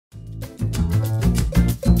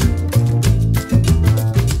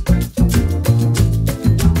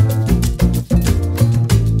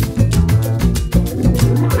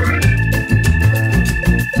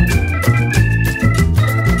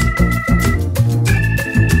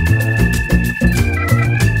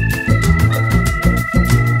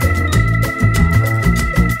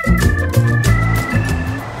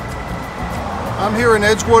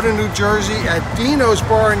Edgewater, New Jersey at Dino's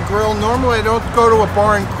Bar and Grill. Normally I don't go to a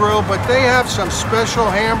bar and grill, but they have some special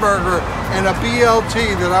hamburger and a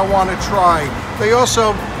BLT that I want to try. They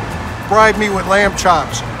also bribed me with lamb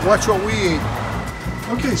chops. Watch what we eat.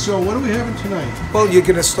 Okay, so what are we having tonight? Well, you're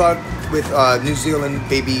going to start with New Zealand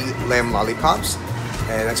baby lamb lollipops,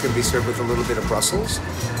 and that's going to be served with a little bit of Brussels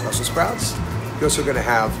sprouts. You're also going to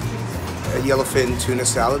have a yellowfin tuna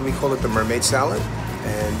salad. We call it the mermaid salad,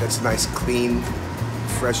 and that's a nice, clean,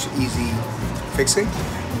 fresh, easy fixing.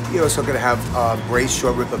 You're also going to have braised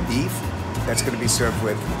short rib of beef. That's going to be served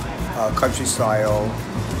with country-style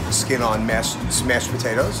skin-on smashed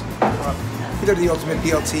potatoes. You go to the ultimate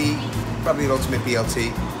BLT, probably the ultimate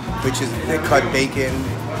BLT, which is the cut bacon,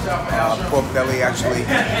 pork belly actually,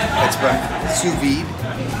 that's sous vide.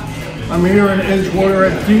 I'm here in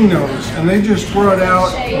Edgewater at Dino's, and they just brought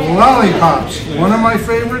out lollipops. One of my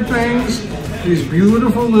favorite things, these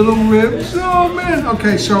beautiful little ribs. Oh man,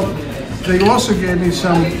 okay, so they also gave me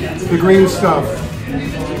the green stuff,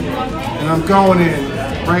 and I'm going in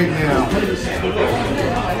right now.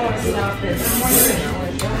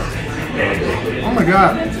 Oh my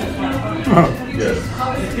God.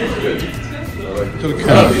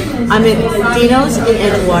 I'm at Dino's in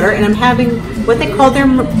Edgewater, and I'm having what they call their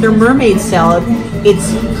mermaid salad.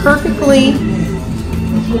 It's perfectly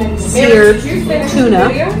seared tuna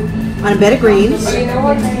on a bed of greens in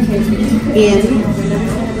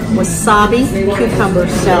wasabi cucumber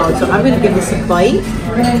salad. So I'm going to give this a bite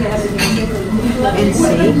and see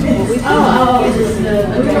what we think.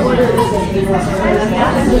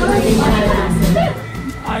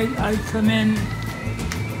 I come in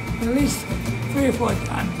at least 3 or 4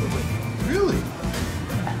 times a week. Really?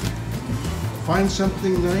 Find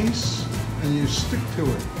something nice and you stick to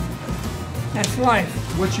it. That's life.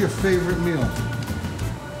 What's your favorite meal?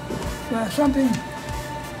 Well, something,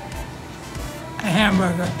 a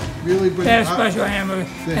hamburger. Really? But They have a special hamburger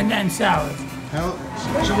and then salad. So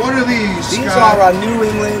what are these? These are our New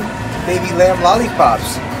England baby lamb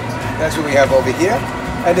lollipops. That's what we have over here.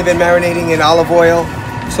 And they've been marinating in olive oil,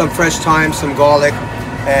 some fresh thyme, some garlic,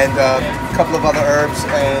 and a couple of other herbs.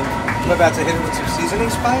 And I'm about to hit it with some seasoning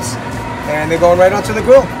spice. And they're going right onto the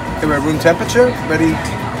grill. They're at room temperature, ready,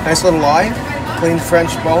 nice little eye, clean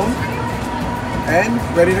French bone, and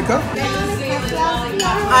ready to go.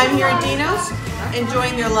 I'm here at Dino's,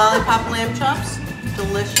 enjoying their lollipop lamb chops.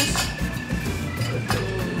 Delicious.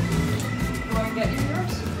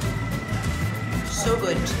 So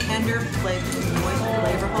good. Tender, moist,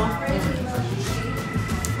 flavorful.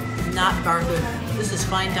 Not bar food. This is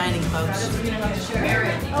fine dining, folks.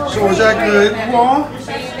 So was that good, Paul?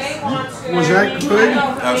 Was that good?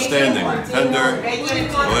 Outstanding. Tender,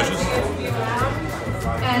 delicious.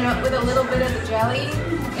 And with a little bit of the jelly,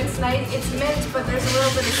 it's nice. It's mint, but there's a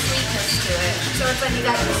little bit of sweetness to it. So it's like you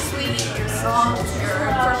got your sweet, your salt, your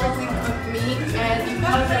perfectly cooked meat, and you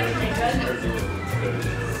got everything.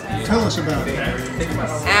 Tell us about it.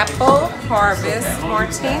 Apple Harvest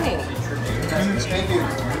Martini.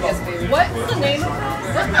 What's the name of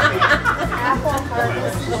that? Apple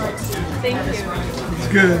Harvest Martini. Thank you. It's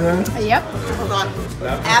good, huh? Yep. Hold on.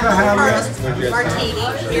 Apple Harvest Martini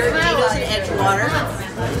here at Dino's in Edgewater.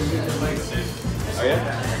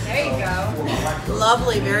 There you go.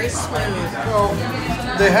 Lovely, very smooth. Well,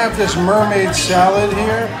 they have this mermaid salad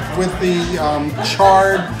here with the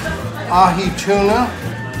charred ahi tuna,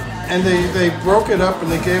 and they broke it up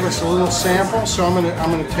and they gave us a little sample. So I'm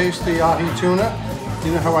gonna taste the ahi tuna.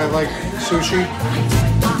 You know how I like sushi.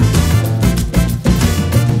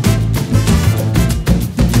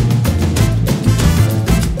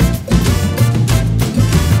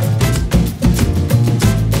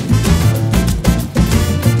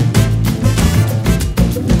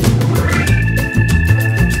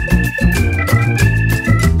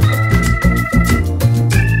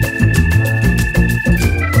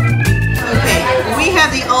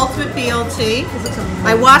 Ultimate BLT.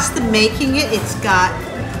 I watched them making it. It's got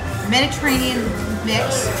Mediterranean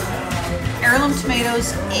mix, heirloom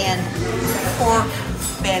tomatoes, and pork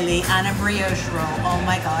belly on a brioche roll. Oh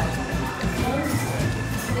my God.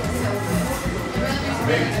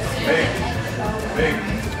 Big.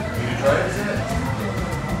 Can you try it?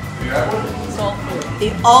 Do you have one? The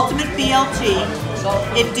ultimate BLT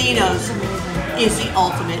at Dino's is the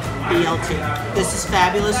ultimate BLT. This is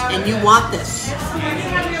fabulous, and you want this.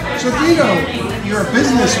 So Dino, you're a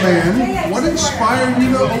businessman. What inspired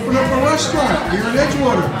you to open up a restaurant here in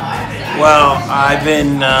Edgewater? Well, I've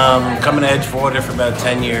been coming to Edgewater for about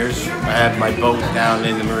 10 years. I had my boat down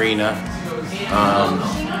in the marina.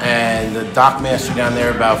 And the dock master down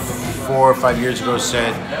there about 4 or 5 years ago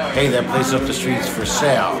said, hey, that place up the street's for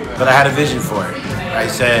sale. But I had a vision for it. I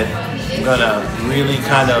said, I'm gonna really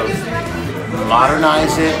kind of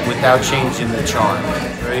modernize it without changing the charm.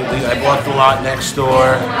 Right? I bought the lot next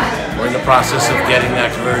door. We're in the process of getting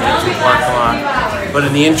that converted to a parking lot. But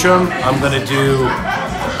in the interim,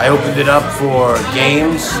 I opened it up for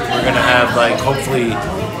games. We're gonna have like hopefully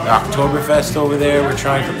Oktoberfest over there. We're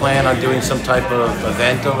trying to plan on doing some type of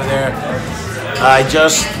event over there. I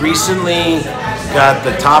just recently got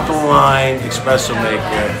the top of the line espresso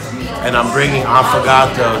maker, and I'm bringing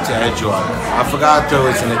affogato to Edgewater. Affogato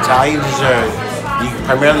is an Italian dessert you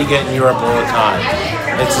primarily get in Europe all the time.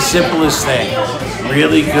 It's the simplest thing.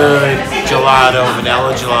 Really good gelato,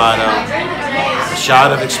 vanilla gelato, a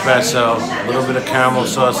shot of espresso, a little bit of caramel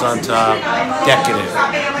sauce on top, decadent.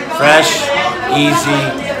 Fresh, easy,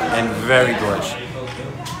 and very delicious.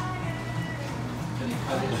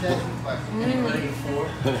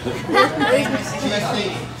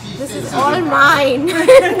 This is all mine.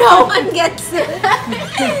 No one gets it.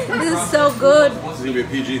 This is so good. This is going to be a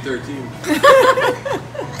PG-13.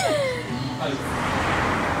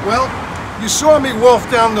 Well, you saw me wolf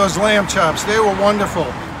down those lamb chops. They were wonderful.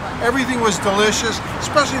 Everything was delicious,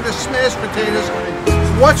 especially the smashed potatoes.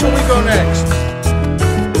 Watch where we go next.